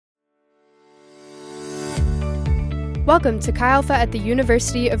Welcome to Chi Alpha at the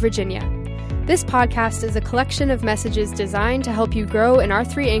University of Virginia. This podcast is a collection of messages designed to help you grow in our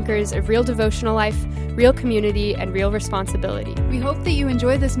three anchors of real devotional life, real community, and real responsibility. We hope that you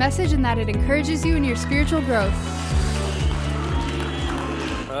enjoy this message and that it encourages you in your spiritual growth.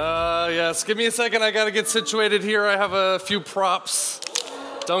 Yes, give me a second. I got to get situated here. I have a few props.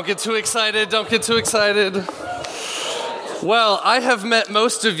 Don't get too excited. Well, I have met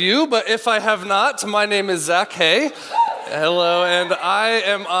most of you, but if I have not, my name is Zach Hay. Hello, and I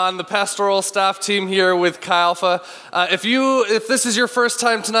am on the pastoral staff team here with Chi Alpha. If this is your first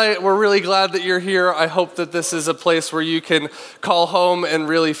time tonight, we're really glad that you're here. I hope that this is a place where you can call home and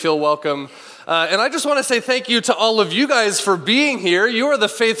really feel welcome. And I just want to say thank you to all of you guys for being here. You are the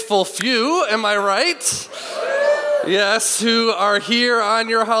faithful few, am I right? Yes, who are here on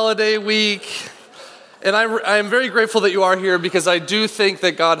your holiday week. And I am very grateful that you are here because I do think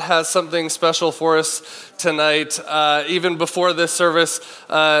that God has something special for us tonight. Even before this service,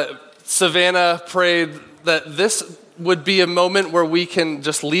 Savannah prayed that this would be a moment where we can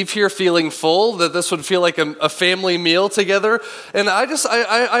just leave here feeling full, that this would feel like a family meal together. And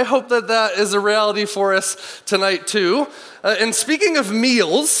I hope that that is a reality for us tonight too. And speaking of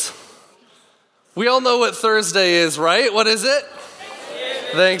meals, we all know what Thursday is, right? What is it?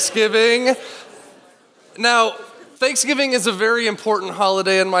 Thanksgiving. Now, Thanksgiving is a very important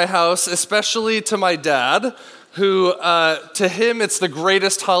holiday in my house, especially to my dad, who, to him, it's the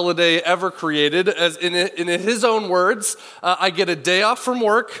greatest holiday ever created. As in his own words, I get a day off from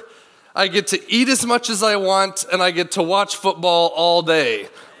work, I get to eat as much as I want, and I get to watch football all day.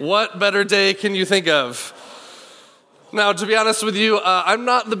 What better day can you think of? Now, to be honest with you, I'm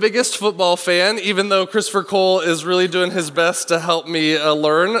not the biggest football fan, even though Christopher Cole is really doing his best to help me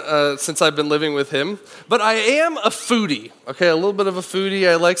learn since I've been living with him. But I am a foodie, okay, a little bit of a foodie.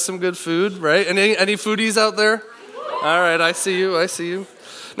 I like some good food, right? Any foodies out there? All right, I see you.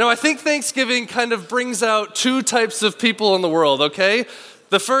 Now, I think Thanksgiving kind of brings out two types of people in the world, okay?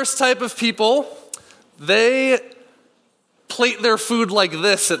 The first type of people, they plate their food like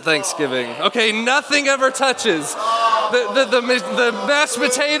this at Thanksgiving. Okay, nothing ever touches. The mashed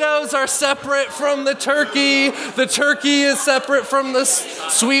potatoes are separate from the turkey. The turkey is separate from the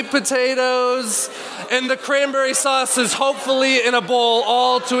sweet potatoes. And the cranberry sauce is hopefully in a bowl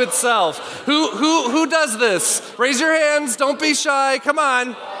all to itself. Who does this? Raise your hands. Don't be shy. Come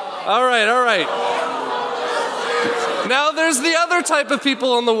on. All right. Now there's the other type of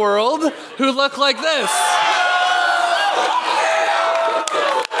people in the world who look like this.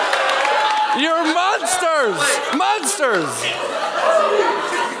 You're monsters.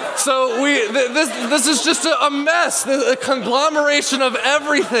 So this is just a mess, a conglomeration of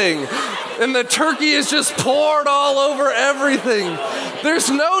everything, and the turkey is just poured all over everything. There's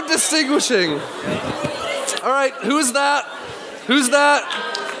no distinguishing. All right, who's that?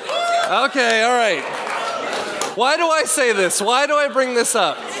 Okay, all right. Why do I say this? Why do I bring this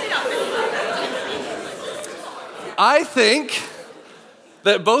up? I think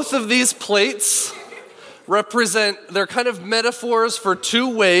that both of these plates they're kind of metaphors for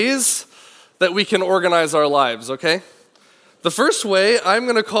two ways that we can organize our lives, okay? The first way I'm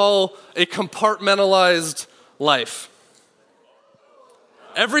going to call a compartmentalized life.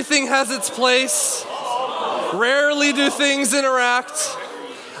 Everything has its place. Rarely do things interact.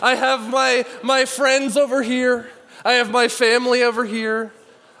 I have my friends over here. I have my family over here.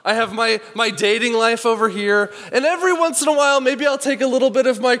 I have my dating life over here. And every once in a while, maybe I'll take a little bit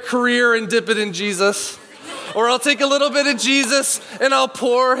of my career and dip it in Jesus. Or I'll take a little bit of Jesus and I'll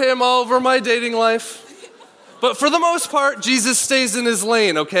pour him all over my dating life. But for the most part, Jesus stays in his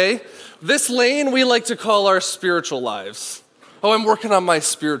lane, okay? This lane we like to call our spiritual lives. Oh, I'm working on my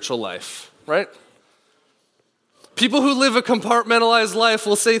spiritual life, right? People who live a compartmentalized life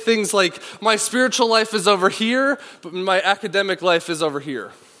will say things like, my spiritual life is over here, but my academic life is over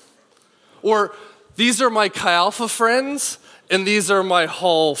here. Or, these are my Chi Alpha friends, and these are my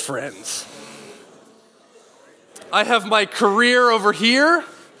hall friends. I have my career over here,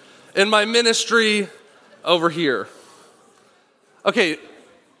 and my ministry over here. Okay,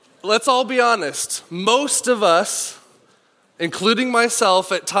 let's all be honest. Most of us, including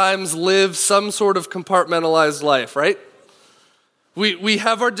myself, at times live some sort of compartmentalized life, right? We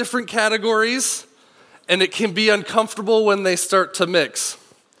have our different categories, and it can be uncomfortable when they start to mix.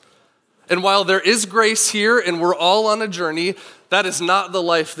 And while there is grace here, and we're all on a journey, that is not the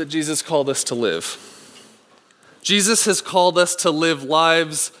life that Jesus called us to live. Jesus has called us to live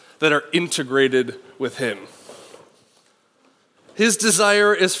lives that are integrated with him. His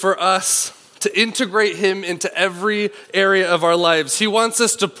desire is for us to integrate him into every area of our lives. He wants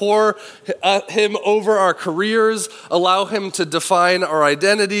us to pour him over our careers, allow him to define our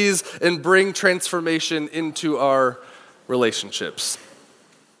identities, and bring transformation into our relationships.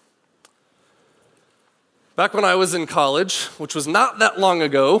 Back when I was in college, which was not that long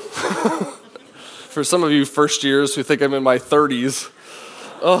ago, for some of you first years who think I'm in my 30s,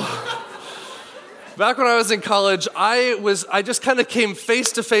 back when I was in college, I just kind of came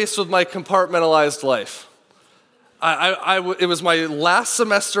face to face with my compartmentalized life. It was my last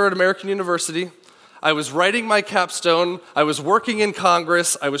semester at American University. I was writing my capstone. I was working in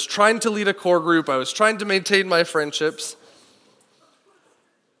Congress. I was trying to lead a core group. I was trying to maintain my friendships.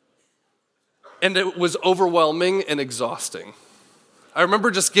 And it was overwhelming and exhausting. I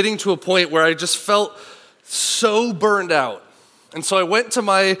remember just getting to a point where I just felt so burned out. And so I went to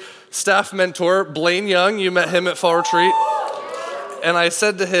my staff mentor, Blaine Young. You met him at Fall Retreat. And I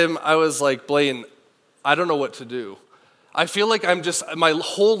said to him, I was like, Blaine, I don't know what to do. I feel like my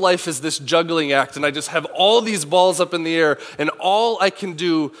whole life is this juggling act, and I just have all these balls up in the air, and all I can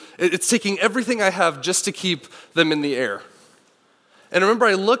do, it's taking everything I have just to keep them in the air. And I remember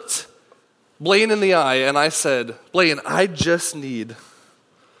I looked Blaine in the eye, and I said, Blaine, I just need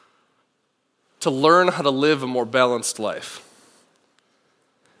to learn how to live a more balanced life.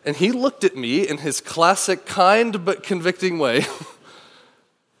 And he looked at me in his classic kind but convicting way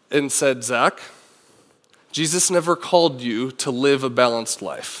and said, Zach, Jesus never called you to live a balanced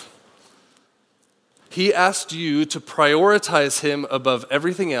life. He asked you to prioritize him above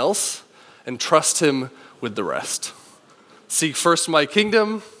everything else and trust him with the rest. Seek first my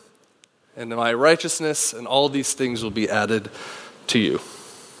kingdom and my righteousness, and all these things will be added to you.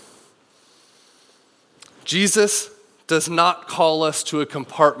 Jesus does not call us to a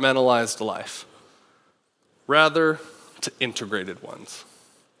compartmentalized life, rather to integrated ones.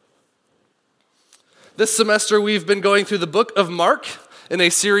 This semester we've been going through the book of Mark in a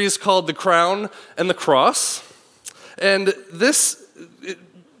series called The Crown and the Cross. And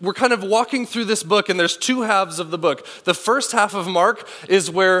we're kind of walking through this book, and there's two halves of the book. The first half of Mark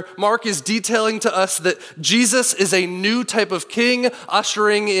is where Mark is detailing to us that Jesus is a new type of king,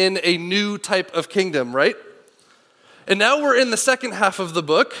 ushering in a new type of kingdom, right? And now we're in the second half of the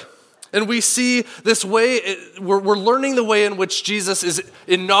book, and we see this way, we're learning the way in which Jesus is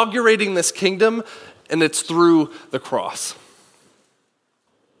inaugurating this kingdom, and it's through the cross.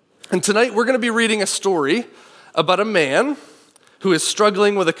 And tonight we're going to be reading a story about a man who is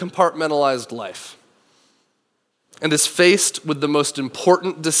struggling with a compartmentalized life and is faced with the most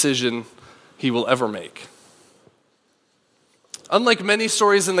important decision he will ever make. Unlike many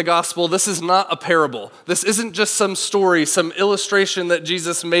stories in the gospel, this is not a parable. This isn't just some story, some illustration that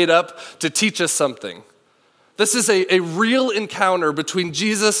Jesus made up to teach us something. This is a real encounter between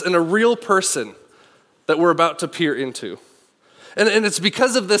Jesus and a real person that we're about to peer into. And it's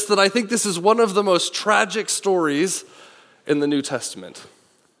because of this that I think this is one of the most tragic stories in the New Testament.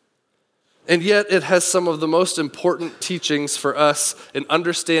 And yet it has some of the most important teachings for us in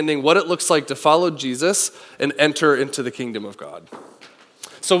understanding what it looks like to follow Jesus and enter into the kingdom of God.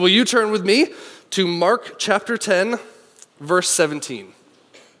 So will you turn with me to Mark chapter 10, verse 17.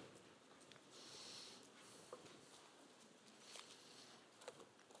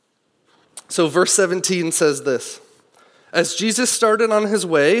 So verse 17 says this: As Jesus started on his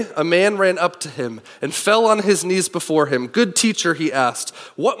way, a man ran up to him and fell on his knees before him. Good teacher, he asked,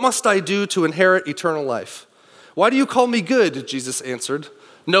 what must I do to inherit eternal life? Why do you call me good? Jesus answered.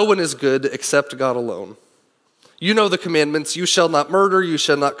 No one is good except God alone. You know the commandments. You shall not murder. You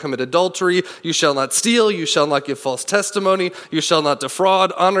shall not commit adultery. You shall not steal. You shall not give false testimony. You shall not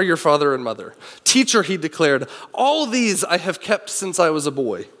defraud. Honor your father and mother. Teacher, he declared, all these I have kept since I was a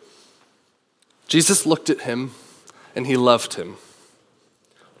boy. Jesus looked at him and he loved him.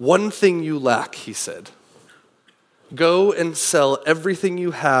 One thing you lack, he said. Go and sell everything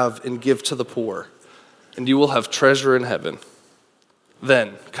you have and give to the poor, and you will have treasure in heaven.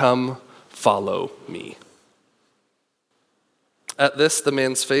 Then come, follow me. At this, the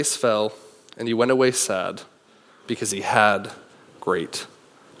man's face fell, and he went away sad, because he had great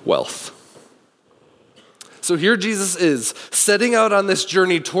wealth. So here Jesus is, setting out on this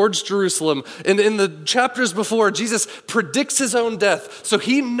journey towards Jerusalem. And in the chapters before, Jesus predicts his own death. So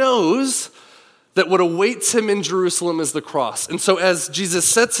he knows that what awaits him in Jerusalem is the cross. And so as Jesus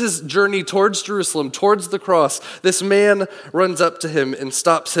sets his journey towards Jerusalem, towards the cross, this man runs up to him and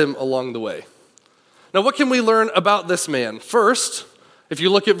stops him along the way. Now, what can we learn about this man? First, if you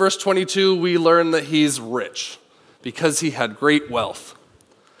look at verse 22, we learn that he's rich because he had great wealth.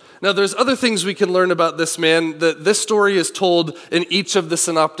 Now, there's other things we can learn about this man. This story is told in each of the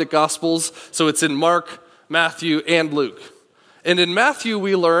synoptic gospels, so it's in Mark, Matthew, and Luke. And in Matthew,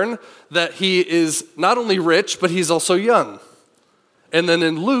 we learn that he is not only rich, but he's also young. And then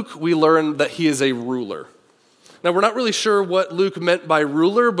in Luke, we learn that he is a ruler. Now, we're not really sure what Luke meant by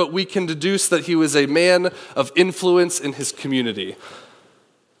ruler, but we can deduce that he was a man of influence in his community.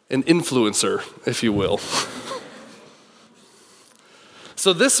 An influencer, if you will.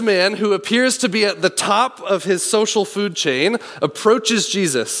 So this man, who appears to be at the top of his social food chain, approaches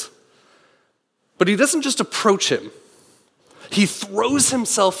Jesus. But he doesn't just approach him. He throws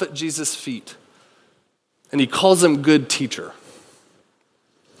himself at Jesus' feet, and he calls him good teacher.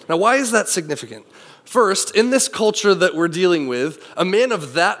 Now, why is that significant? First, in this culture that we're dealing with, a man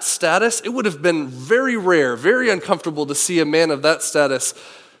of that status, it would have been very rare, very uncomfortable to see a man of that status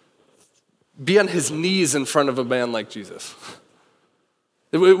be on his knees in front of a man like Jesus.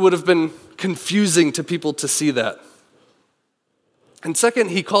 It would have been confusing to people to see that. And second,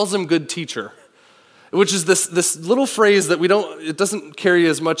 he calls him good teacher, which is this little phrase that it doesn't carry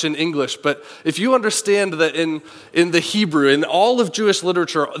as much in English, but if you understand that in the Hebrew, in all of Jewish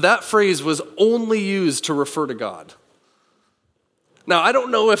literature, that phrase was only used to refer to God. Now, I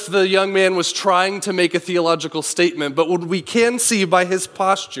don't know if the young man was trying to make a theological statement, but what we can see by his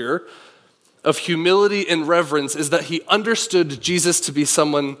posture of humility and reverence is that he understood Jesus to be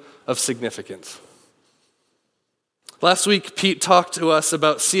someone of significance. Last week, Pete talked to us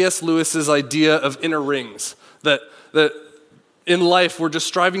about C.S. Lewis's idea of inner rings, that in life we're just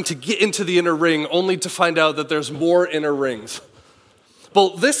striving to get into the inner ring only to find out that there's more inner rings. Well,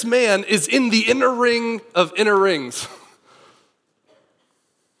 this man is in the inner ring of inner rings.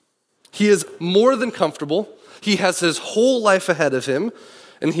 He is more than comfortable. He has his whole life ahead of him,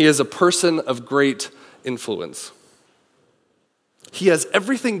 and he is a person of great influence. He has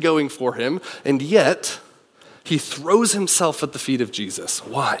everything going for him, and yet he throws himself at the feet of Jesus.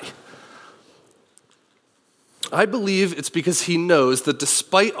 Why? I believe it's because he knows that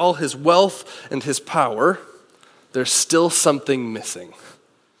despite all his wealth and his power, there's still something missing.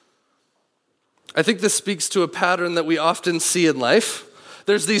 I think this speaks to a pattern that we often see in life.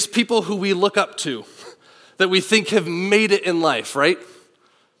 There's these people who we look up to, that we think have made it in life, right?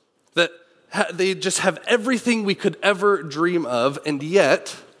 That they just have everything we could ever dream of, and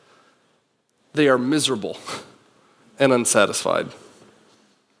yet they are miserable and unsatisfied.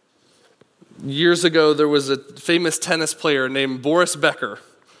 Years ago, there was a famous tennis player named Boris Becker,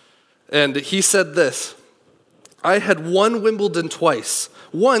 and he said this: "I had won Wimbledon twice,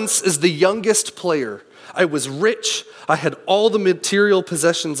 once as the youngest player. I was rich, I had all the material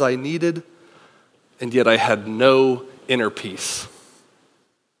possessions I needed, and yet I had no inner peace."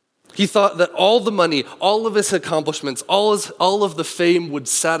 He thought that all the money, all of his accomplishments, all of the fame would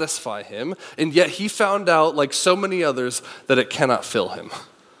satisfy him, and yet he found out, like so many others, that it cannot fill him.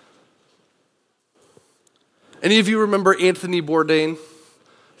 Any of you remember Anthony Bourdain?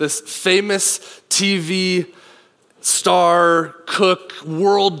 This famous TV star, cook,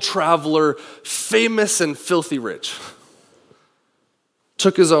 world traveler, famous and filthy rich.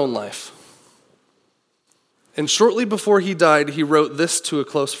 Took his own life. And shortly before he died, he wrote this to a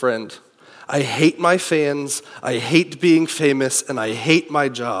close friend: "I hate my fans, I hate being famous, and I hate my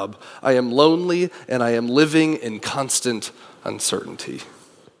job. I am lonely, and I am living in constant uncertainty."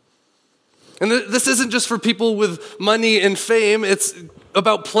 And this isn't just for people with money and fame, it's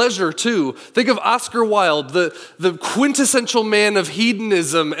about pleasure too. Think of Oscar Wilde, the quintessential man of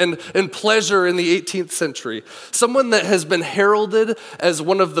hedonism and pleasure in the 18th century. Someone that has been heralded as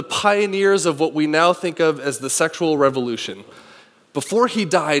one of the pioneers of what we now think of as the sexual revolution. Before he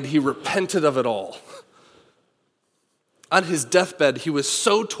died, he repented of it all. On his deathbed, he was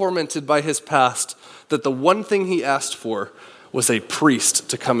so tormented by his past that the one thing he asked for was a priest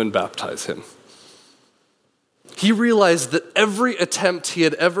to come and baptize him. He realized that every attempt he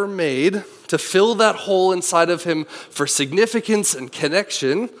had ever made to fill that hole inside of him for significance and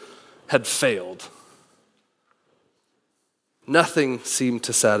connection had failed. Nothing seemed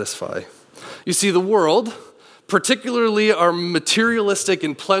to satisfy. You see, the world, particularly our materialistic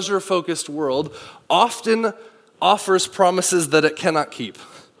and pleasure-focused world, often offers promises that it cannot keep.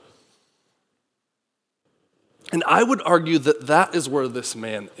 And I would argue that that is where this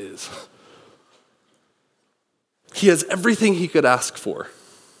man is. He has everything he could ask for,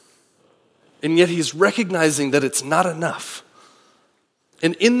 and yet he's recognizing that it's not enough.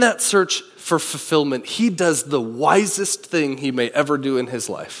 And in that search for fulfillment, he does the wisest thing he may ever do in his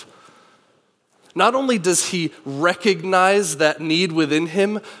life. Not only does he recognize that need within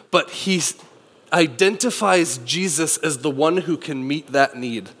him, but he identifies Jesus as the one who can meet that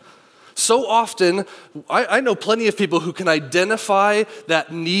need So often, I know plenty of people who can identify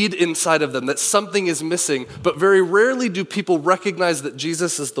that need inside of them, that something is missing, but very rarely do people recognize that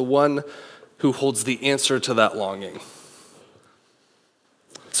Jesus is the one who holds the answer to that longing.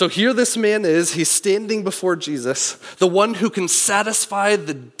 So here this man is, he's standing before Jesus, the one who can satisfy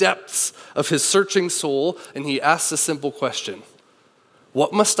the depths of his searching soul, and he asks a simple question: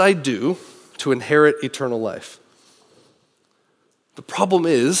 what must I do to inherit eternal life? The problem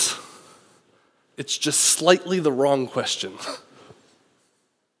is, it's just slightly the wrong question.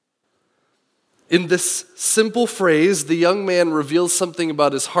 In this simple phrase, the young man reveals something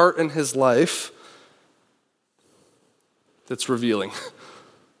about his heart and his life that's revealing.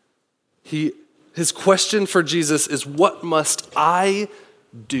 His question for Jesus is, what must I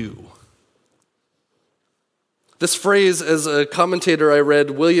do? This phrase, as a commentator I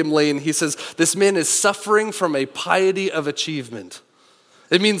read, William Lane, he says, this man is suffering from a piety of achievement.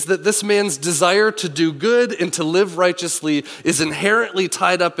 It means that this man's desire to do good and to live righteously is inherently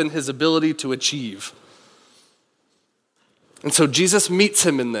tied up in his ability to achieve. And so Jesus meets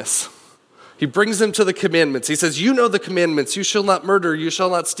him in this. He brings him to the commandments. He says, you know the commandments. You shall not murder, you shall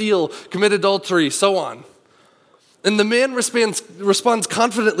not steal, commit adultery, so on. And the man responds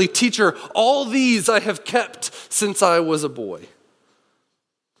confidently, teacher, all these I have kept since I was a boy.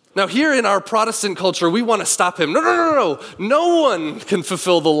 Now here in our Protestant culture, we want to stop him. No one can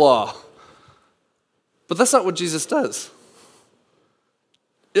fulfill the law. But that's not what Jesus does.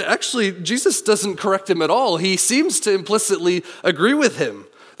 Actually, Jesus doesn't correct him at all. He seems to implicitly agree with him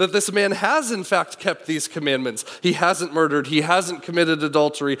that this man has in fact kept these commandments. He hasn't murdered, he hasn't committed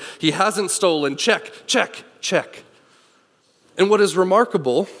adultery, he hasn't stolen. Check, check, check. And what is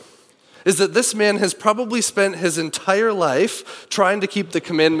remarkable is that this man has probably spent his entire life trying to keep the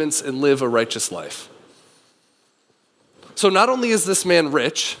commandments and live a righteous life. So not only is this man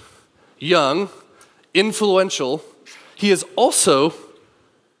rich, young, influential, he is also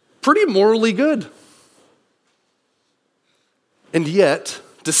pretty morally good. And yet,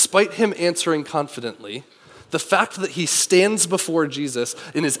 despite him answering confidently, the fact that he stands before Jesus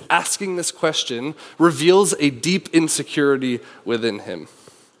and is asking this question reveals a deep insecurity within him.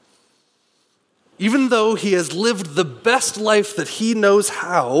 Even though he has lived the best life that he knows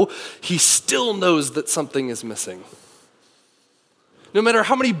how, he still knows that something is missing. No matter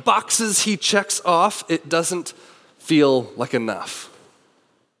how many boxes he checks off, it doesn't feel like enough.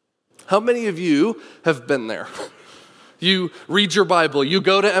 How many of you have been there? You read your Bible, you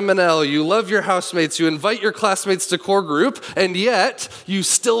go to M&L, you love your housemates, you invite your classmates to core group, and yet you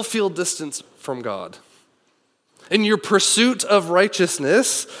still feel distance from God. In your pursuit of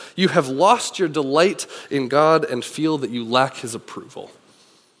righteousness, you have lost your delight in God and feel that you lack his approval.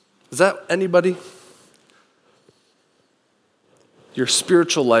 Is that anybody? Your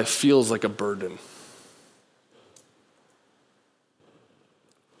spiritual life feels like a burden.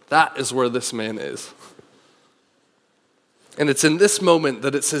 That is where this man is. And it's in this moment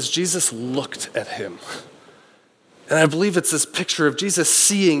that it says Jesus looked at him. And I believe it's this picture of Jesus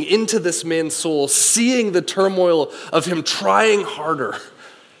seeing into this man's soul, seeing the turmoil of him trying harder.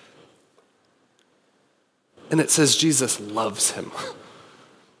 And it says Jesus loves him.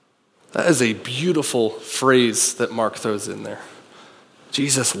 That is a beautiful phrase that Mark throws in there.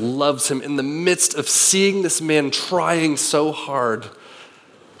 Jesus loves him in the midst of seeing this man trying so hard.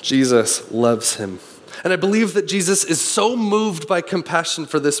 Jesus loves him. And I believe that Jesus is so moved by compassion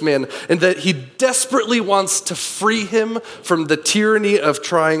for this man and that he desperately wants to free him from the tyranny of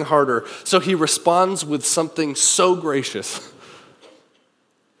trying harder. So he responds with something so gracious.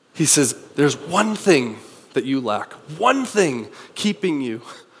 He says, there's one thing that you lack, one thing keeping you.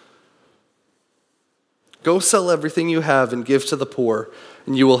 Go sell everything you have and give to the poor,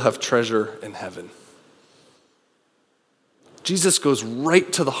 and you will have treasure in heaven. Jesus goes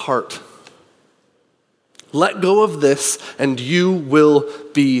right to the heart. Let go of this and you will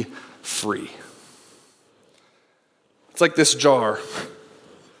be free. It's like this jar.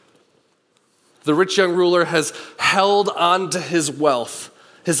 The rich young ruler has held on to his wealth.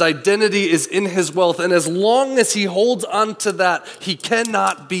 His identity is in his wealth, and as long as he holds on to that, he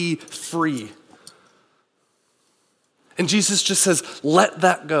cannot be free. And Jesus just says, let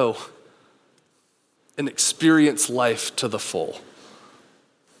that go and experience life to the full.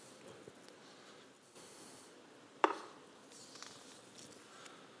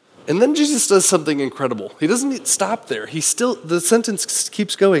 And then Jesus does something incredible. He doesn't stop there. The sentence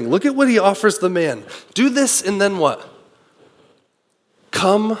keeps going. Look at what he offers the man. Do this and then what?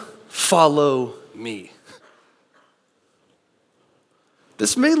 Come, follow me.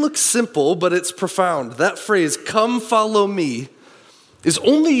 This may look simple, but it's profound. That phrase, come, follow me, is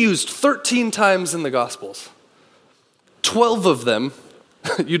only used 13 times in the Gospels. 12 of them,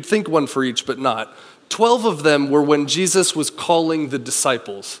 you'd think one for each, but not. 12 of them were when Jesus was calling the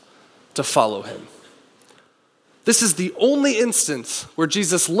disciples to follow him. This is the only instance where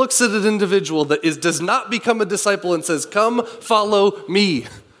Jesus looks at an individual that does not become a disciple and says, "Come, follow me."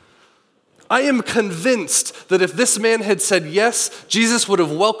 I am convinced that if this man had said yes, Jesus would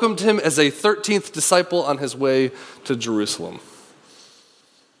have welcomed him as a 13th disciple on his way to Jerusalem.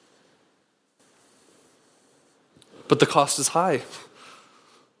 But the cost is high.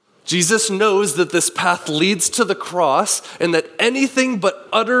 Jesus knows that this path leads to the cross and that anything but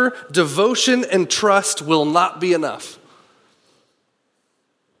utter devotion and trust will not be enough.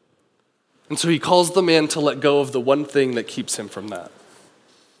 And so he calls the man to let go of the one thing that keeps him from that.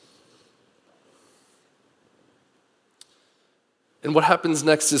 And what happens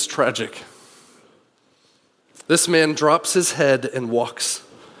next is tragic. This man drops his head and walks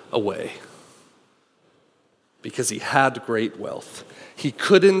away because he had great wealth. He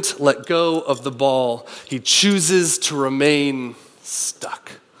couldn't let go of the ball. He chooses to remain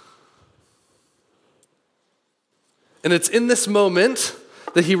stuck. And it's in this moment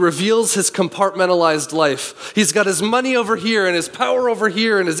that he reveals his compartmentalized life. He's got his money over here and his power over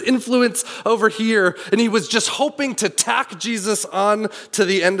here and his influence over here, and he was just hoping to tack Jesus on to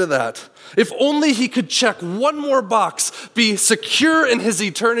the end of that. If only he could check one more box, be secure in his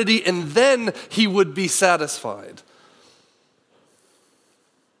eternity, and then he would be satisfied.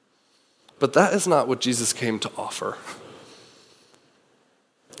 But that is not what Jesus came to offer.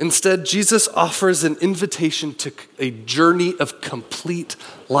 Instead, Jesus offers an invitation to a journey of complete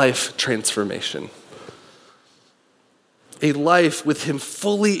life transformation. A life with him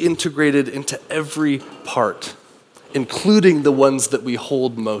fully integrated into every part, including the ones that we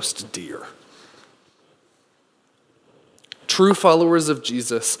hold most dear. True followers of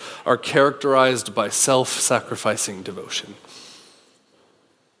Jesus are characterized by self-sacrificing devotion.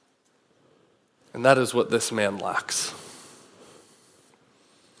 And that is what this man lacks.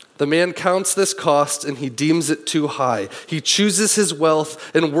 The man counts this cost and he deems it too high. He chooses his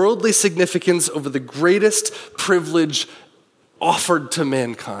wealth and worldly significance over the greatest privilege offered to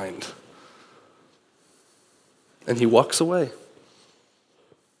mankind. And he walks away.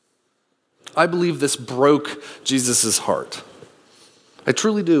 I believe this broke Jesus' heart. I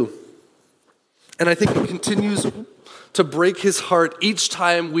truly do. And I think it continues to break his heart each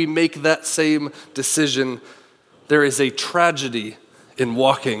time we make that same decision. There is a tragedy in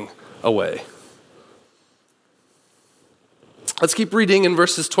walking away. Let's keep reading in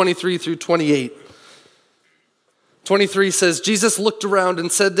verses 23 through 28. 23 says, Jesus looked around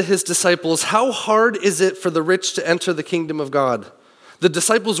and said to his disciples, "How hard is it for the rich to enter the kingdom of God?" The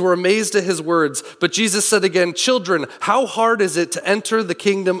disciples were amazed at his words, but Jesus said again, "Children, how hard is it to enter the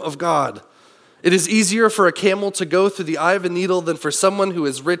kingdom of God? It is easier for a camel to go through the eye of a needle than for someone who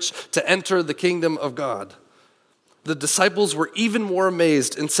is rich to enter the kingdom of God." The disciples were even more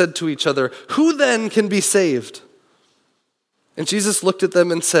amazed and said to each other, "Who then can be saved?" And Jesus looked at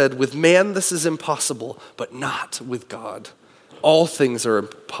them and said, "With man this is impossible, but not with God. All things are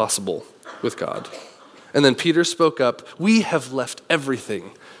possible with God." And then Peter spoke up, "We have left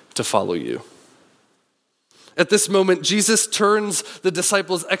everything to follow you." At this moment, Jesus turns the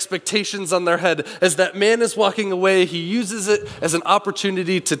disciples' expectations on their head. As that man is walking away, he uses it as an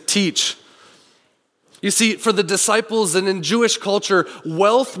opportunity to teach. You see, for the disciples and in Jewish culture,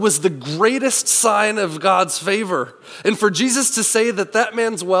 wealth was the greatest sign of God's favor. And for Jesus to say that that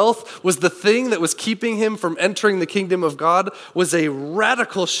man's wealth was the thing that was keeping him from entering the kingdom of God was a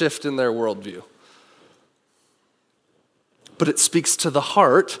radical shift in their worldview. But it speaks to the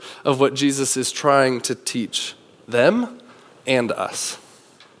heart of what Jesus is trying to teach them and us.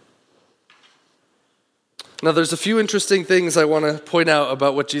 Now, there's a few interesting things I want to point out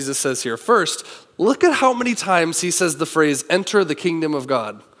about what Jesus says here. First, look at how many times he says the phrase, "Enter the kingdom of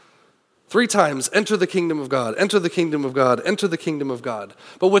God." 3 times, "Enter the kingdom of God, enter the kingdom of God, enter the kingdom of God."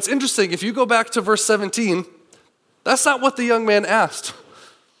 But what's interesting, if you go back to verse 17, that's not what the young man asked.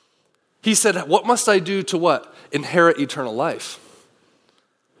 He said, "What must I do to what? Inherit eternal life."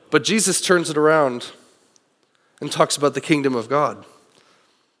 But Jesus turns it around and talks about the kingdom of God.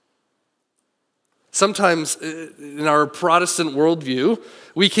 Sometimes in our Protestant worldview,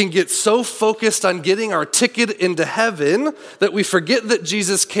 we can get so focused on getting our ticket into heaven that we forget that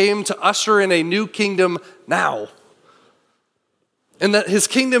Jesus came to usher in a new kingdom now. And that his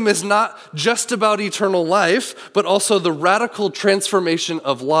kingdom is not just about eternal life, but also the radical transformation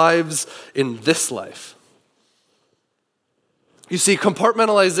of lives in this life. You see,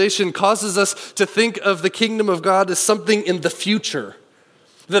 compartmentalization causes us to think of the kingdom of God as something in the future,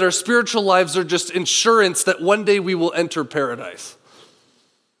 that our spiritual lives are just insurance that one day we will enter paradise.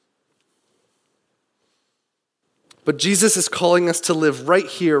 But Jesus is calling us to live right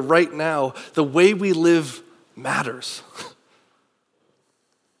here, right now. The way we live matters.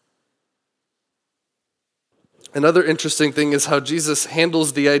 Another interesting thing is how Jesus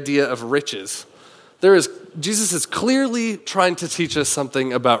handles the idea of riches. Jesus is clearly trying to teach us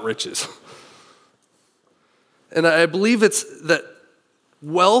something about riches. And I believe it's that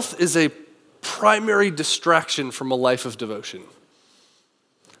wealth is a primary distraction from a life of devotion.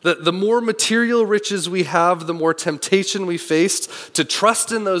 That the more material riches we have, the more temptation we face to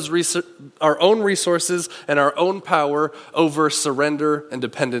trust in our own resources and our own power over surrender and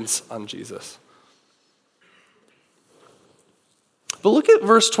dependence on Jesus. But look at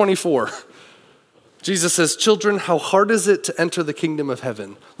verse 24. Jesus says, "Children, how hard is it to enter the kingdom of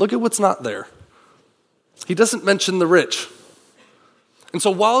heaven?" Look at what's not there. He doesn't mention the rich. And so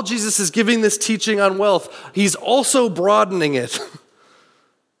while Jesus is giving this teaching on wealth, he's also broadening it.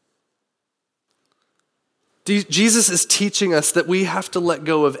 Jesus is teaching us that we have to let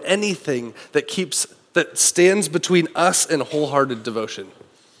go of anything that stands between us and wholehearted devotion.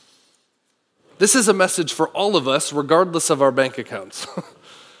 This is a message for all of us, regardless of our bank accounts.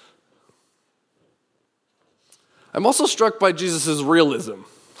 I'm also struck by Jesus' realism.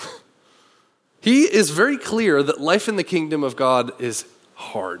 He is very clear that life in the kingdom of God is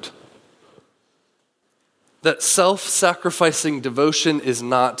hard. That self-sacrificing devotion is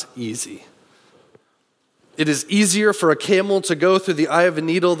not easy. It is easier for a camel to go through the eye of a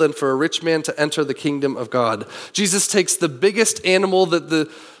needle than for a rich man to enter the kingdom of God. Jesus takes the biggest animal that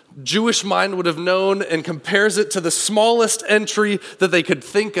the Jewish mind would have known and compares it to the smallest entry that they could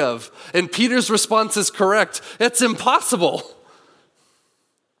think of. And Peter's response is correct. It's impossible.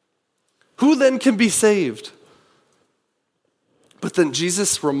 Who then can be saved? But then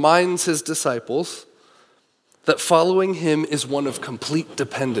Jesus reminds his disciples that following him is one of complete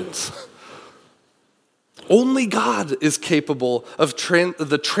dependence. Only God is capable of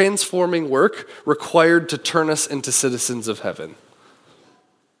the transforming work required to turn us into citizens of heaven.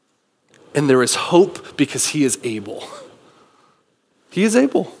 And there is hope because he is able. He is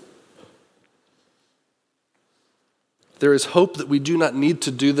able. There is hope that we do not need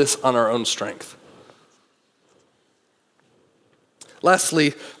to do this on our own strength.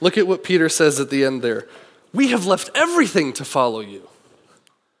 Lastly, look at what Peter says at the end there. We have left everything to follow you.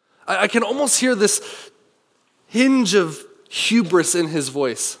 I can almost hear this hinge of hubris in his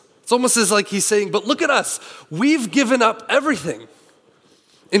voice. It's almost as like he's saying, but look at us. We've given up everything.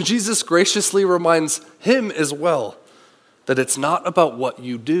 And Jesus graciously reminds him as well that it's not about what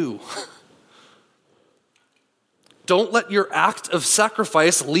you do. Don't let your act of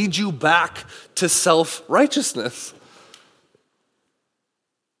sacrifice lead you back to self-righteousness.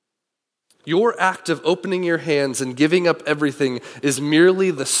 Your act of opening your hands and giving up everything is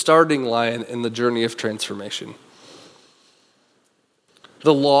merely the starting line in the journey of transformation.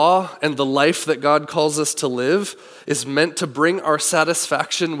 The law and the life that God calls us to live is meant to bring our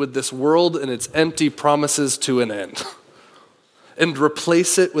satisfaction with this world and its empty promises to an end, and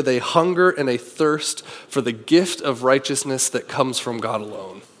replace it with a hunger and a thirst for the gift of righteousness that comes from God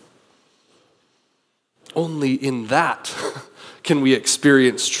alone. Only in that can we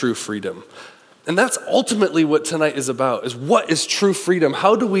experience true freedom. And that's ultimately what tonight is about, is what is true freedom?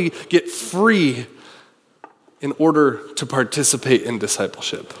 How do we get free in order to participate in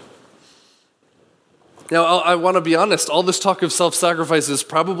discipleship? Now, I want to be honest, all this talk of self-sacrifice is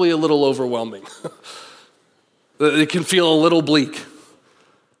probably a little overwhelming. It can feel a little bleak.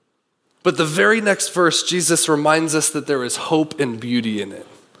 But the very next verse, Jesus reminds us that there is hope and beauty in it.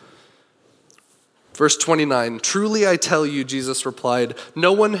 Verse 29, "Truly I tell you," Jesus replied,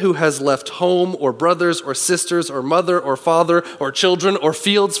 "no one who has left home or brothers or sisters or mother or father or children or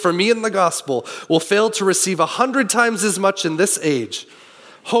fields for me in the gospel will fail to receive 100 times as much in this age.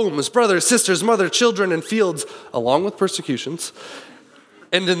 Homes, brothers, sisters, mother, children, and fields, along with persecutions,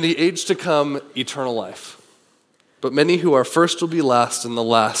 and in the age to come, eternal life. But many who are first will be last, and the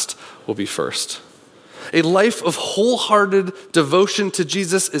last will be first." A life of wholehearted devotion to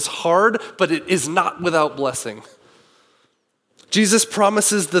Jesus is hard, but it is not without blessing. Jesus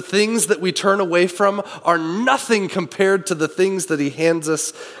promises the things that we turn away from are nothing compared to the things that he hands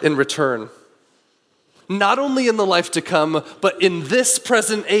us in return. Not only in the life to come, but in this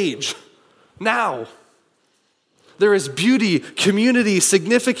present age, now. There is beauty, community,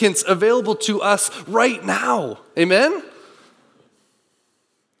 significance available to us right now. Amen?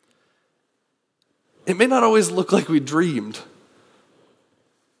 It may not always look like we dreamed,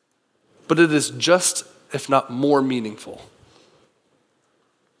 but it is just, if not more, meaningful.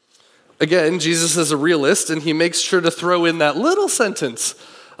 Again, Jesus is a realist, and he makes sure to throw in that little sentence,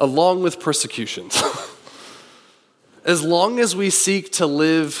 along with persecutions. As long as we seek to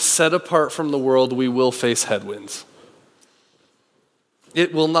live set apart from the world, we will face headwinds.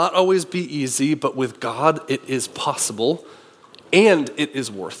 It will not always be easy, but with God, it is possible, and it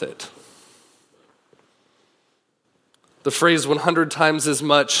is worth it. The phrase 100 times as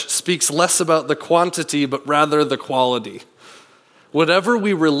much speaks less about the quantity, but rather the quality. Whatever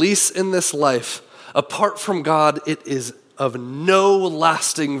we release in this life, apart from God, it is of no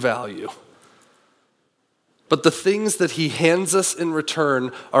lasting value. But the things that he hands us in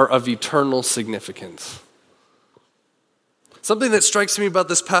return are of eternal significance. Something that strikes me about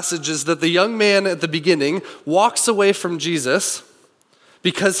this passage is that the young man at the beginning walks away from Jesus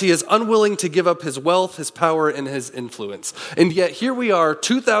because he is unwilling to give up his wealth, his power, and his influence. And yet here we are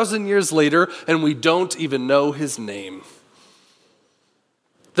 2,000 years later, and we don't even know his name.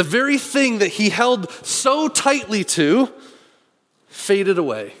 The very thing that he held so tightly to faded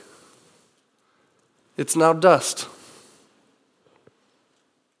away. It's now dust.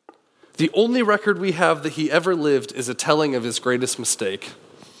 The only record we have that he ever lived is a telling of his greatest mistake.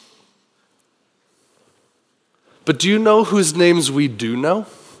 But do you know whose names we do know?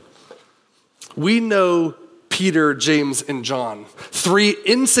 We know Peter, James, and John, 3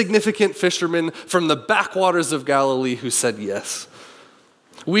 insignificant fishermen from the backwaters of Galilee who said yes.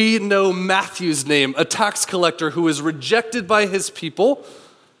 We know Matthew's name, a tax collector who was rejected by his people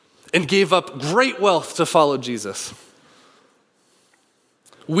and gave up great wealth to follow Jesus.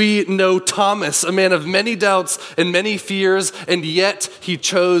 We know Thomas, a man of many doubts and many fears, and yet he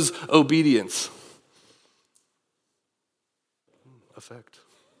chose obedience. Effect.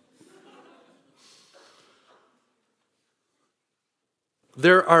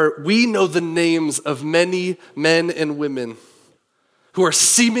 We know the names of many men and women who are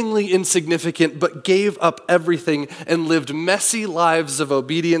seemingly insignificant but gave up everything and lived messy lives of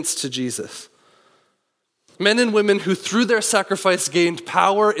obedience to Jesus. Men and women who through their sacrifice gained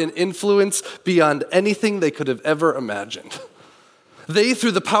power and influence beyond anything they could have ever imagined. They,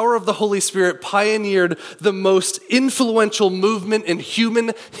 through the power of the Holy Spirit, pioneered the most influential movement in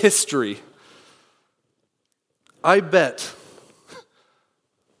human history. I bet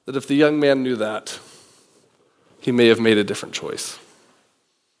that if the young man knew that, he may have made a different choice.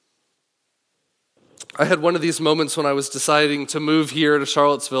 I had one of these moments when I was deciding to move here to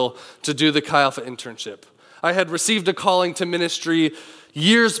Charlottesville to do the Chi Alpha internship. I had received a calling to ministry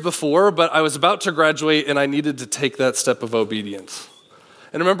years before, but I was about to graduate and I needed to take that step of obedience.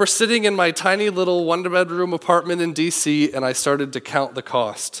 And I remember sitting in my tiny little one-bedroom apartment in DC and I started to count the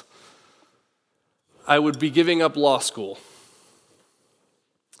cost. I would be giving up law school.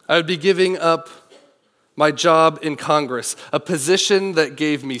 I would be giving up my job in Congress, a position that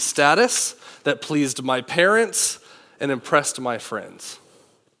gave me status, that pleased my parents, and impressed my friends.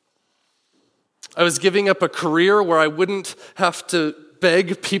 I was giving up a career where I wouldn't have to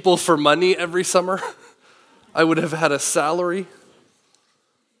beg people for money every summer. I would have had a salary.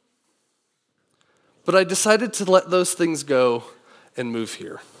 But I decided to let those things go and move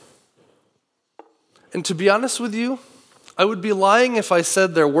here. And to be honest with you, I would be lying if I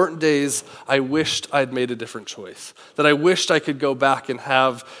said there weren't days I wished I'd made a different choice, that I wished I could go back and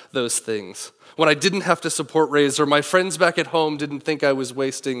have those things, when I didn't have to support Raise or my friends back at home didn't think I was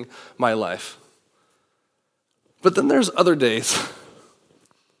wasting my life. But then there's other days.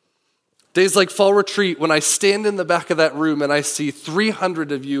 Days like fall retreat when I stand in the back of that room and I see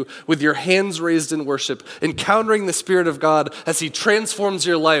 300 of you with your hands raised in worship, encountering the Spirit of God as he transforms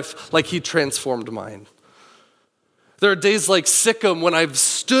your life like he transformed mine. There are days like Sikkim when I've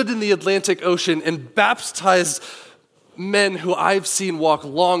stood in the Atlantic Ocean and baptized men who I've seen walk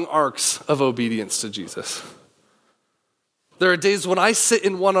long arcs of obedience to Jesus. There are days when I sit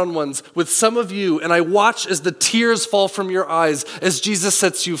in one-on-ones with some of you and I watch as the tears fall from your eyes as Jesus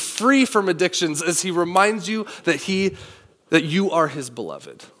sets you free from addictions, as he reminds you that you are his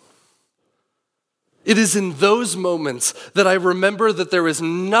beloved. It is in those moments that I remember that there is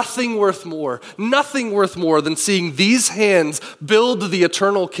nothing worth more than seeing these hands build the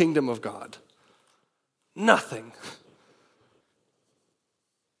eternal kingdom of God. Nothing.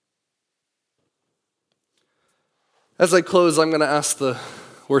 As I close, I'm going to ask the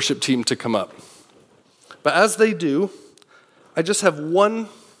worship team to come up. But as they do, I just have one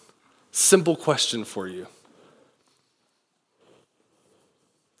simple question for you.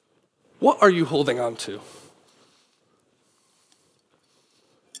 What are you holding on to?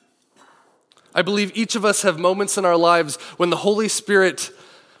 I believe each of us have moments in our lives when the Holy Spirit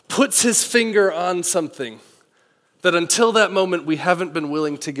puts his finger on something That until that moment, we haven't been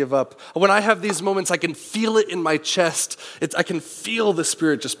willing to give up. When I have these moments, I can feel it in my chest. I can feel the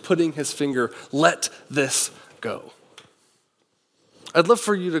Spirit just putting his finger, let this go. I'd love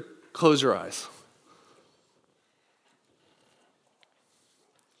for you to close your eyes.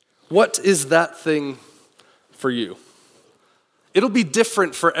 What is that thing for you? It'll be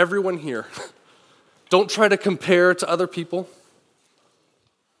different for everyone here. Don't try to compare to other people.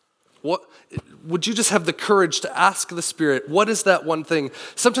 Would you just have the courage to ask the Spirit, what is that one thing?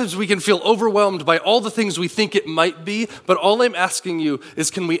 Sometimes we can feel overwhelmed by all the things we think it might be, but all I'm asking you is,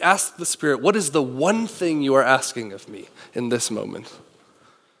 can we ask the Spirit, what is the one thing you are asking of me in this moment?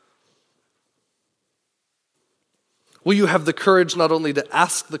 Will you have the courage not only to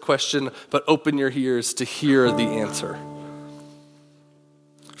ask the question, but open your ears to hear the answer?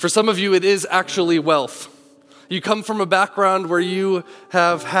 For some of you, it is actually wealth. You come from a background where you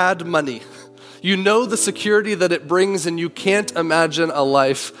have had money. You know the security that it brings, and you can't imagine a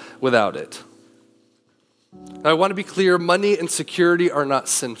life without it. Now, I want to be clear, money and security are not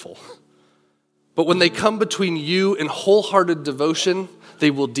sinful. But when they come between you and wholehearted devotion,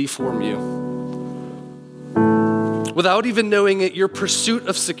 they will deform you. Without even knowing it, your pursuit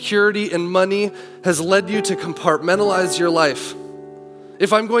of security and money has led you to compartmentalize your life.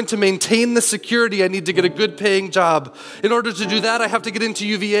 If I'm going to maintain the security, I need to get a good paying job. In order to do that, I have to get into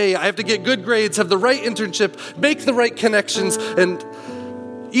UVA. I have to get good grades, have the right internship, make the right connections. And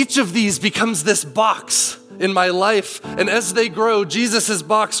each of these becomes this box in my life. And as they grow, Jesus'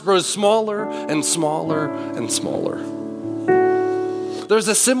 box grows smaller and smaller and smaller. There's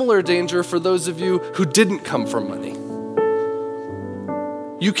a similar danger for those of you who didn't come from money.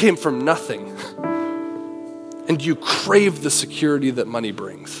 You came from nothing. And you crave the security that money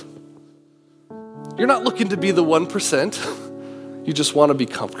brings. You're not looking to be the 1%. You just want to be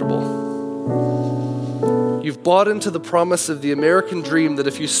comfortable. You've bought into the promise of the American dream that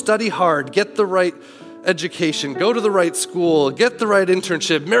if you study hard, get the right education, go to the right school, get the right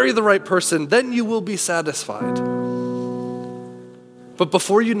internship, marry the right person, then you will be satisfied. But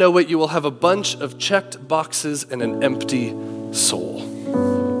before you know it, you will have a bunch of checked boxes and an empty soul.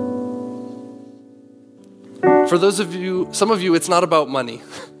 For those of you, some of you, it's not about money.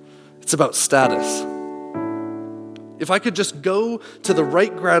 It's about status. If I could just go to the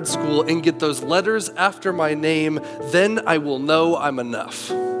right grad school and get those letters after my name, then I will know I'm enough.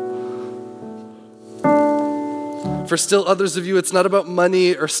 For still others of you, it's not about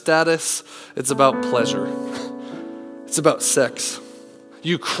money or status. It's about pleasure. It's about sex.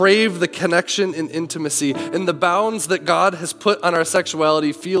 You crave the connection and intimacy, and the bounds that God has put on our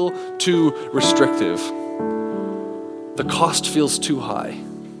sexuality feel too restrictive. The cost feels too high.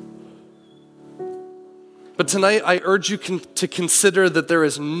 But tonight, I urge you to consider that there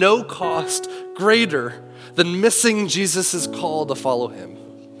is no cost greater than missing Jesus' call to follow him.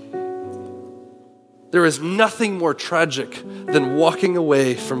 There is nothing more tragic than walking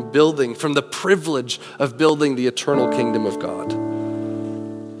away from the privilege of building the eternal kingdom of God.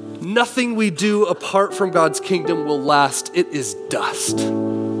 Nothing we do apart from God's kingdom will last. It is dust.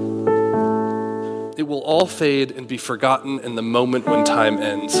 It will all fade and be forgotten in the moment when time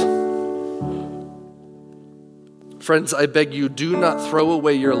ends. Friends, I beg you, do not throw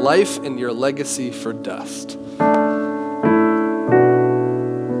away your life and your legacy for dust.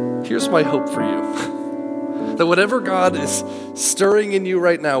 Here's my hope for you. That whatever God is stirring in you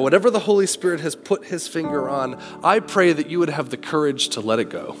right now, whatever the Holy Spirit has put his finger on, I pray that you would have the courage to let it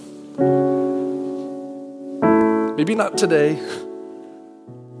go. Maybe not today,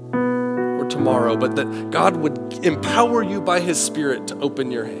 tomorrow, but that God would empower you by his Spirit to open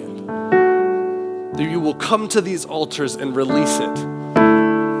your hand. That you will come to these altars and release it.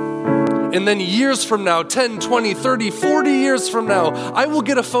 And then years from now, 10, 20, 30, 40 years from now, I will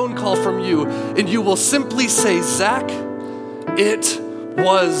get a phone call from you and you will simply say, Zach, it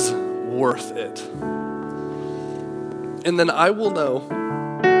was worth it. And then I will know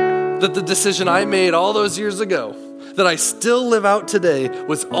that the decision I made all those years ago that I still live out today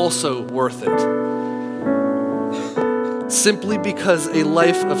was also worth it. Simply because a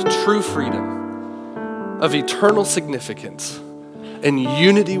life of true freedom, of eternal significance, and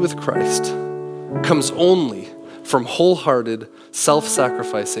unity with Christ comes only from wholehearted,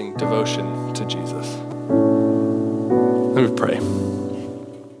 self-sacrificing devotion to Jesus. Let me pray.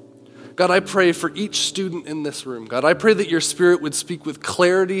 God, I pray for each student in this room. God, I pray that your Spirit would speak with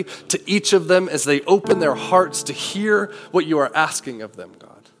clarity to each of them as they open their hearts to hear what you are asking of them, God.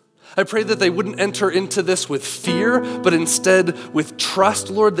 I pray that they wouldn't enter into this with fear, but instead with trust,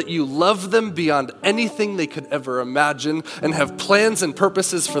 Lord, that you love them beyond anything they could ever imagine and have plans and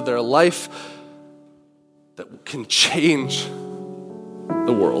purposes for their life that can change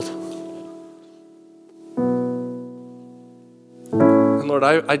the world. And Lord,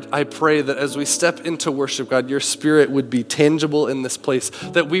 I pray that as we step into worship, God, your Spirit would be tangible in this place,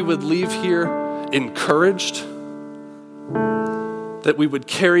 that we would leave here encouraged, that we would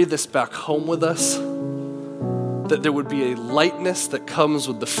carry this back home with us, that there would be a lightness that comes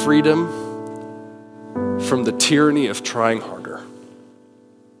with the freedom from the tyranny of trying harder.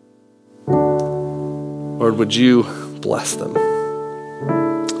 Lord, would you bless them?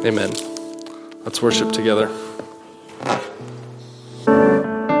 Amen. Let's worship together.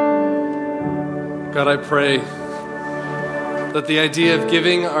 God, I pray that the idea of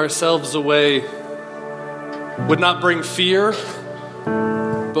giving ourselves away would not bring fear,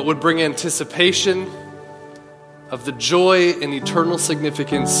 but would bring anticipation of the joy and eternal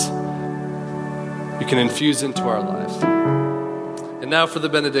significance you can infuse into our lives. And now for the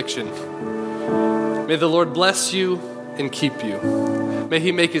benediction. May the Lord bless you and keep you. May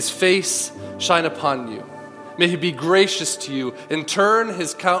he make his face shine upon you. May he be gracious to you and turn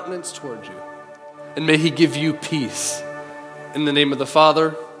his countenance toward you. And may he give you peace. In the name of the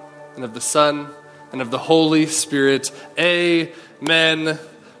Father, and of the Son, and of the Holy Spirit. Amen.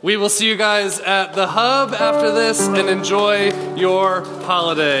 We will see you guys at the Hub after this, and enjoy your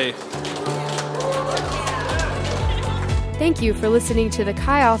holiday. Thank you for listening to the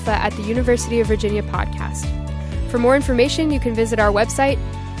Chi Alpha at the University of Virginia podcast. For more information, you can visit our website,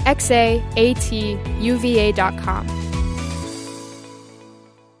 xaatuva.com.